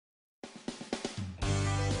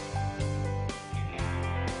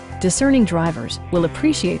discerning drivers will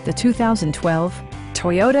appreciate the 2012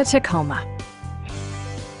 Toyota Tacoma.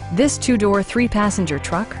 This two-door, three-passenger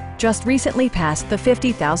truck just recently passed the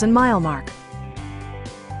 50,000-mile mark.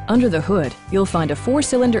 Under the hood, you'll find a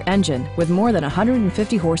four-cylinder engine with more than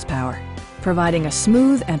 150 horsepower, providing a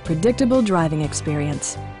smooth and predictable driving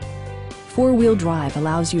experience. Four-wheel drive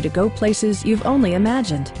allows you to go places you've only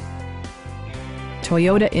imagined.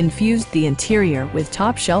 Toyota infused the interior with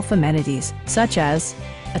top-shelf amenities such as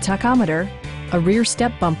a tachometer, a rear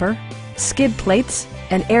step bumper, skid plates,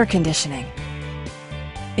 and air conditioning.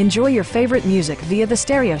 Enjoy your favorite music via the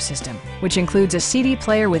stereo system, which includes a CD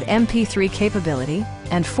player with MP3 capability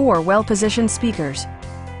and 4 well-positioned speakers.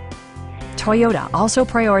 Toyota also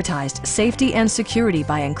prioritized safety and security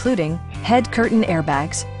by including head curtain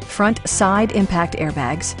airbags, front side impact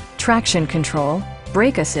airbags, traction control,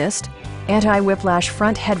 brake assist, anti-whiplash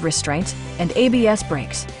front head restraints, and ABS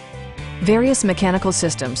brakes. Various mechanical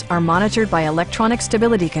systems are monitored by electronic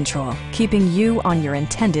stability control, keeping you on your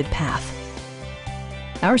intended path.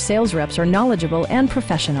 Our sales reps are knowledgeable and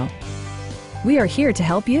professional. We are here to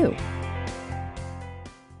help you.